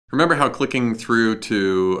Remember how clicking through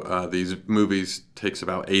to these movies takes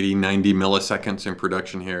about 80, 90 milliseconds in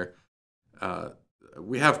production here?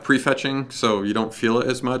 We have prefetching, so you don't feel it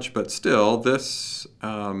as much, but still, this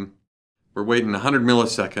we're waiting 100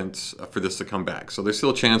 milliseconds for this to come back. So there's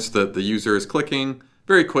still a chance that the user is clicking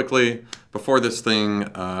very quickly before this thing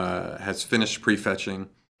has finished prefetching,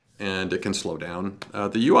 and it can slow down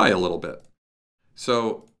the UI a little bit.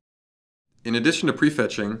 So in addition to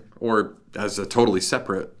prefetching, or as a totally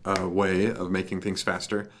separate way of making things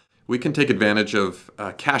faster, we can take advantage of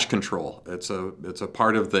cache control. It's a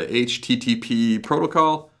part of the HTTP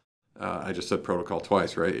protocol. I just said protocol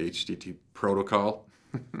twice, right? HTTP protocol.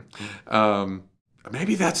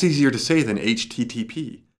 Maybe that's easier to say than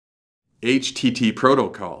HTTP. HTTP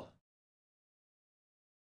protocol.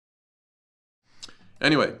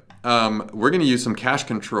 Anyway, we're going to use some cache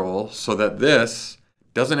control so that this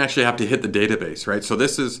doesn't actually have to hit the database, right? So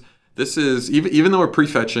this is even though we're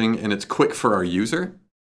prefetching and it's quick for our user,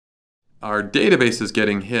 our database is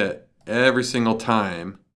getting hit every single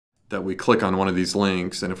time that we click on one of these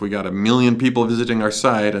links. And if we got 1 million people visiting our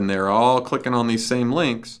site and they're all clicking on these same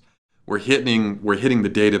links, we're hitting the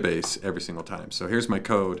database every single time. So here's my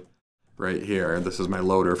code right here. This is my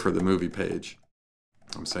loader for the movie page.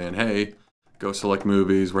 I'm saying, hey, go select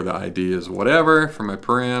movies where the ID is whatever for my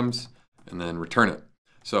params, and then return it.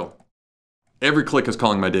 So every click is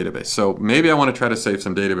calling my database. So maybe I want to try to save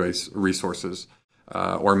some database resources,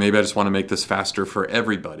 or maybe I just want to make this faster for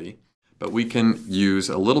everybody. But we can use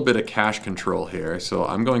a little bit of cache control here. So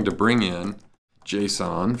I'm going to bring in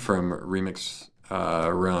JSON from Remix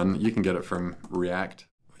Run. You can get it from React.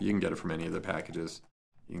 You can get it from any of the packages.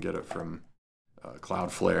 You can get it from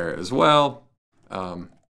Cloudflare as well. But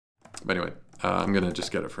anyway, I'm going to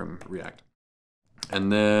just get it from React.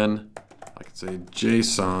 And then I can say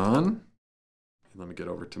JSON. Let me get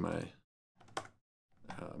over to my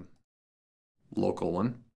local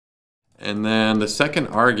one. And then the second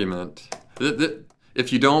argument,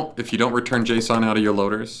 if you don't return JSON out of your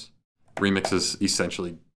loaders, Remix is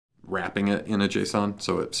essentially wrapping it in a JSON,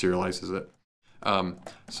 so it serializes it.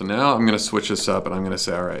 So now I'm going to switch this up, and I'm going to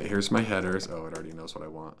say, all right, here's my headers. Oh, it already knows what I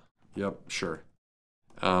want. Yep, sure.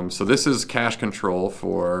 So this is cache control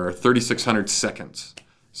for 3,600 seconds.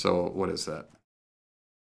 So what is that?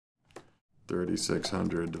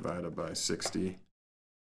 3,600 divided by 60.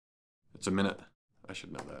 It's a minute. I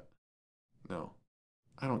should know that. No,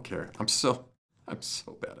 I don't care. I'm so bad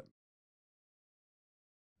at it.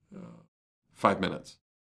 5 minutes.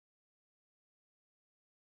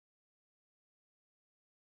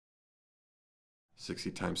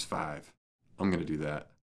 $60 times 5. I'm going to do that.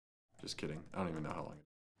 Just kidding. I don't even know how long.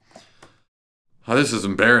 Oh, this is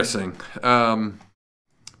embarrassing.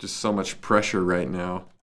 Just so much pressure right now.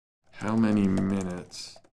 How many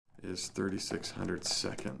minutes is 3,600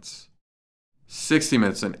 seconds? 60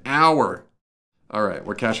 minutes, an hour. All right,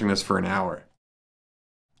 we're caching this for an hour.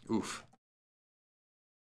 Oof.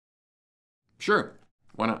 Sure,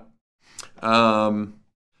 why not?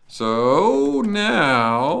 So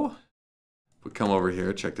now, if we come over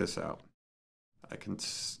here, check this out. I can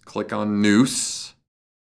click on Noose.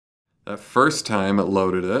 That first time it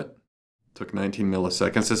loaded it, took 19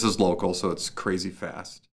 milliseconds. This is local, so it's crazy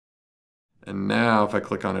fast. And now if I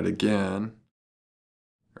click on it again,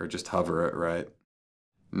 or just hover it, right?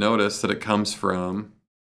 Notice that it comes from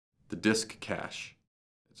the disk cache.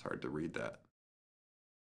 It's hard to read that.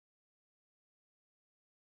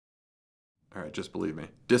 All right, just believe me.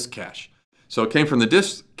 Disk cache. So it came from the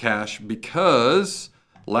disk cache because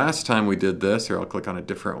last time we did this, here I'll click on a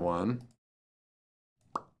different one.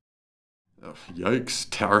 Oh, yikes,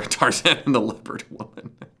 Tarzan and the Leopard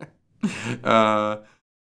Woman.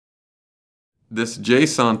 This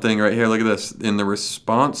JSON thing right here, look at this. In the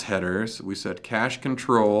response headers, we said cache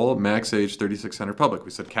control, max age 3,600 public.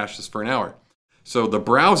 We said cache this for an hour. So the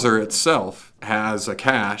browser itself has a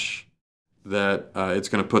cache that it's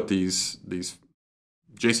going to put these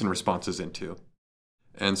JSON responses into.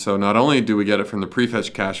 And so not only do we get it from the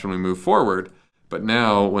prefetch cache when we move forward, but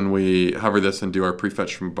now when we hover this and do our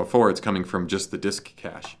prefetch from before, it's coming from just the disk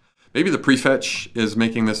cache. Maybe the prefetch is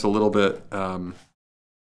making this a little bit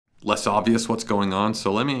less obvious what's going on.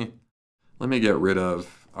 So let me get rid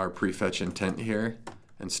of our prefetch intent here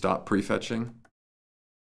and stop prefetching.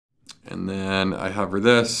 And then I hover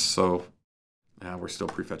this, so now we're still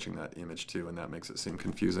prefetching that image too, and that makes it seem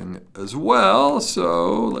confusing as well.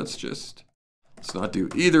 So let's not do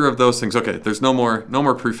either of those things. Okay, there's no more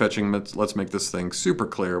prefetching. Let's make this thing super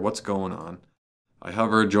clear. What's going on? I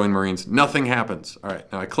hover, join Marines, nothing happens. All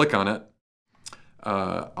right, now I click on it.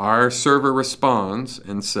 Our server responds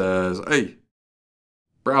and says, hey,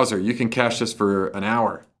 browser, you can cache this for an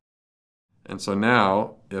hour. And so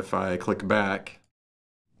now if I click back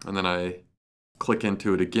and then I click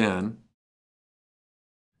into it again,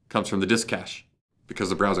 it comes from the disk cache because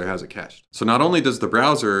the browser has it cached. So not only does the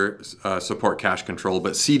browser support cache control,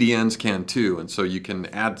 but CDNs can too. And so you can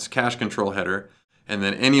add this cache control header, and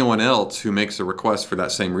then anyone else who makes a request for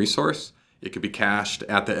that same resource, it could be cached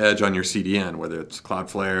at the edge on your CDN, whether it's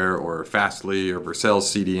Cloudflare or Fastly or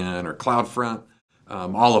Vercel's CDN or CloudFront,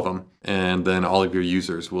 all of them. And then all of your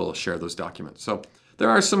users will share those documents. So there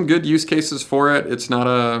are some good use cases for it. It's not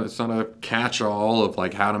a catch-all of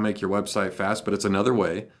like how to make your website fast, but it's another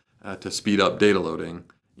way to speed up data loading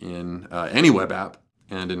in any web app.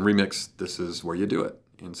 And in Remix, this is where you do it,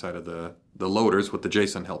 inside of the loaders with the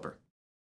JSON helper.